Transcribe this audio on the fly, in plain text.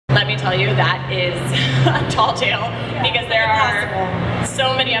tell you that is a tall tale because there are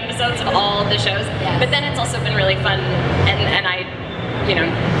so many episodes of all the shows. But then it's also been really fun, and I, you know,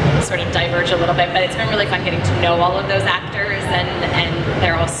 sort of diverge a little bit, but it's been really fun getting to know all of those actors, and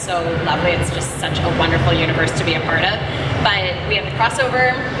they're all so lovely. It's just such a wonderful universe to be a part of. But we have the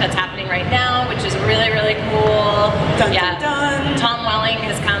crossover that's happening right now, which is really, really cool. Dun, dun, dun. Tom Welling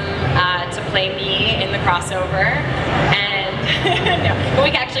has come to play me in the crossover, and no, but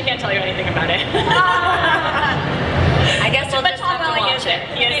we actually can't tell you anything about it. I guess we'll but just Tom have to Welling watch is there.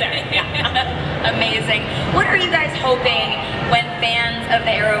 He is there. Yeah. Amazing. What are you guys hoping when fans of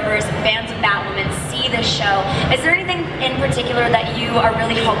the Arrowverse, fans of Batwoman see this show? Is there anything in particular that you are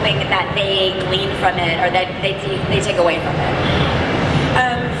really hoping that they glean from it, or that they take away from it?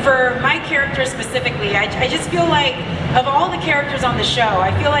 For my character specifically, I just feel like, of all the characters on the show,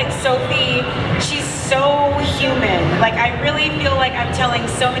 I feel like Sophie, she's so human. Like, I really feel like I'm telling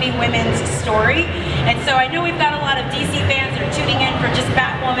so many women's story. And so I know we've got a lot of DC fans that are tuning in for just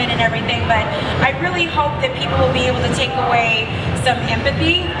Batwoman and everything, but I really hope that people will be able to take away some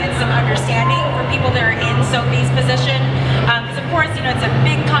empathy and some understanding for people that are in Sophie's position. Because of course, you know, it's a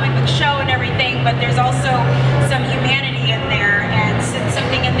big comic book show and everything, but there's also some humanity in there and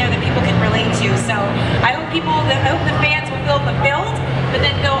something in there that people can relate to. So I hope the fans will feel fulfilled, but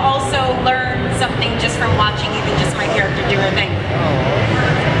then they'll also learn something just from watching even just my character do her thing.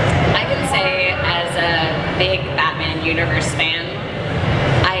 I can say, as a big Batman universe fan,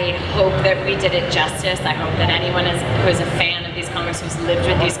 I hope that we did it justice. I hope that anyone who is a fan of these comics, who's lived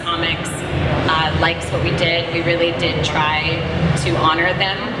with these comics, likes what we did. We really did try to honor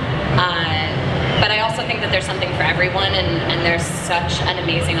them. But I also think that there's something for everyone, and there's such an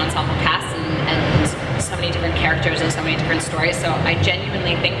amazing ensemble cast and so many different characters and so many different stories. So I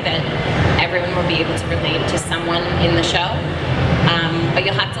genuinely think that everyone will be able to relate to someone in the show. But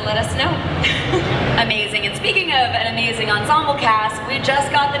you'll have to let us know. Amazing. And speaking of an amazing ensemble cast, we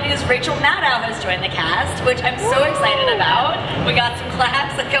just got the news Rachel Maddow has joined the cast, which I'm so excited about. We got some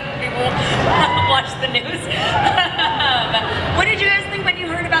claps, a couple people watched the news. What did you guys think when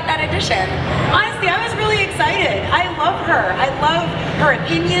you heard about that addition? Honestly, I was really excited. I love her. I love her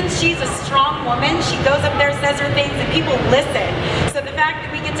opinions. She's a strong woman. She goes up there, says her things, and people listen. So the fact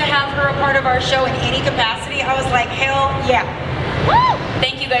that we get to have her a part of our show in any capacity, I was like, hell yeah. Woo!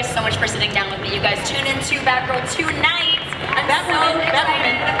 Thank you guys so much for sitting down with me. You guys tune into Batgirl tonight. I'm so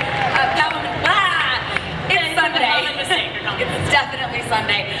excited. Batwoman. It's Sunday. It's definitely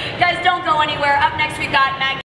Sunday. Guys, don't go anywhere. Up next, we've got Maggie.